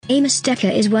Amos Decker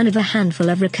is one of a handful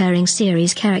of recurring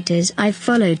series characters I've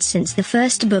followed since the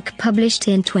first book published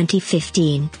in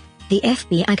 2015. The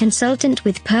FBI consultant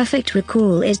with perfect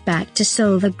recall is back to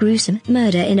solve a gruesome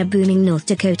murder in a booming North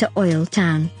Dakota oil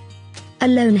town. A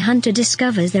lone hunter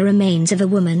discovers the remains of a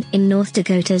woman in North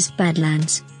Dakota's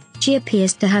Badlands. She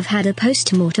appears to have had a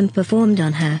post-mortem performed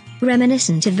on her,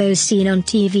 reminiscent of those seen on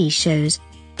TV shows.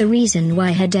 The reason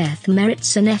why her death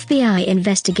merits an FBI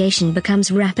investigation becomes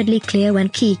rapidly clear when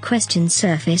key questions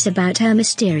surface about her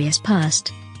mysterious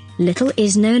past. Little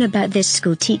is known about this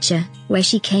schoolteacher, where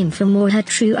she came from or her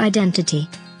true identity.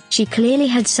 She clearly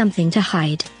had something to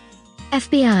hide.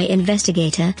 FBI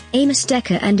investigator Amos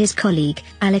Decker and his colleague,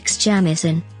 Alex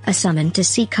Jamieson, are summoned to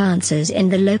seek answers in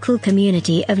the local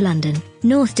community of London,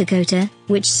 North Dakota,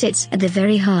 which sits at the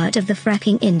very heart of the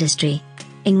fracking industry.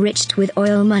 Enriched with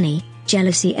oil money,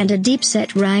 jealousy and a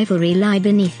deep-set rivalry lie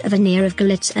beneath a veneer of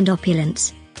glitz and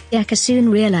opulence. Decker soon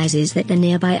realizes that the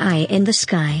nearby eye in the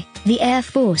sky, the Air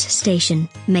Force Station,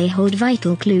 may hold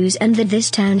vital clues and that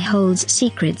this town holds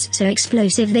secrets so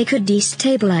explosive they could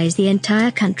destabilize the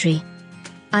entire country.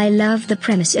 I love the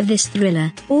premise of this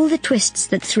thriller, all the twists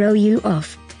that throw you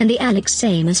off, and the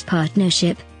Alex-Amos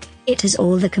partnership. It has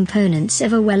all the components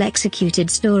of a well-executed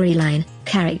storyline,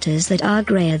 characters that are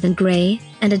grayer than gray,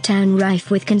 and a town rife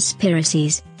with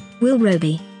conspiracies. Will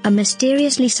Roby, a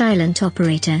mysteriously silent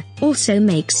operator, also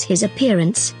makes his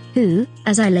appearance, who,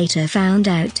 as I later found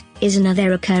out, is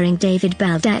another recurring David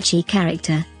Baldacci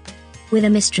character. With a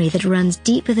mystery that runs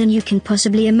deeper than you can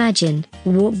possibly imagine,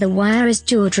 Walk the Wire is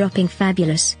jaw-dropping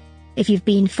fabulous. If you've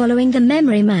been following the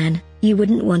Memory Man, you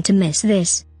wouldn't want to miss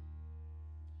this.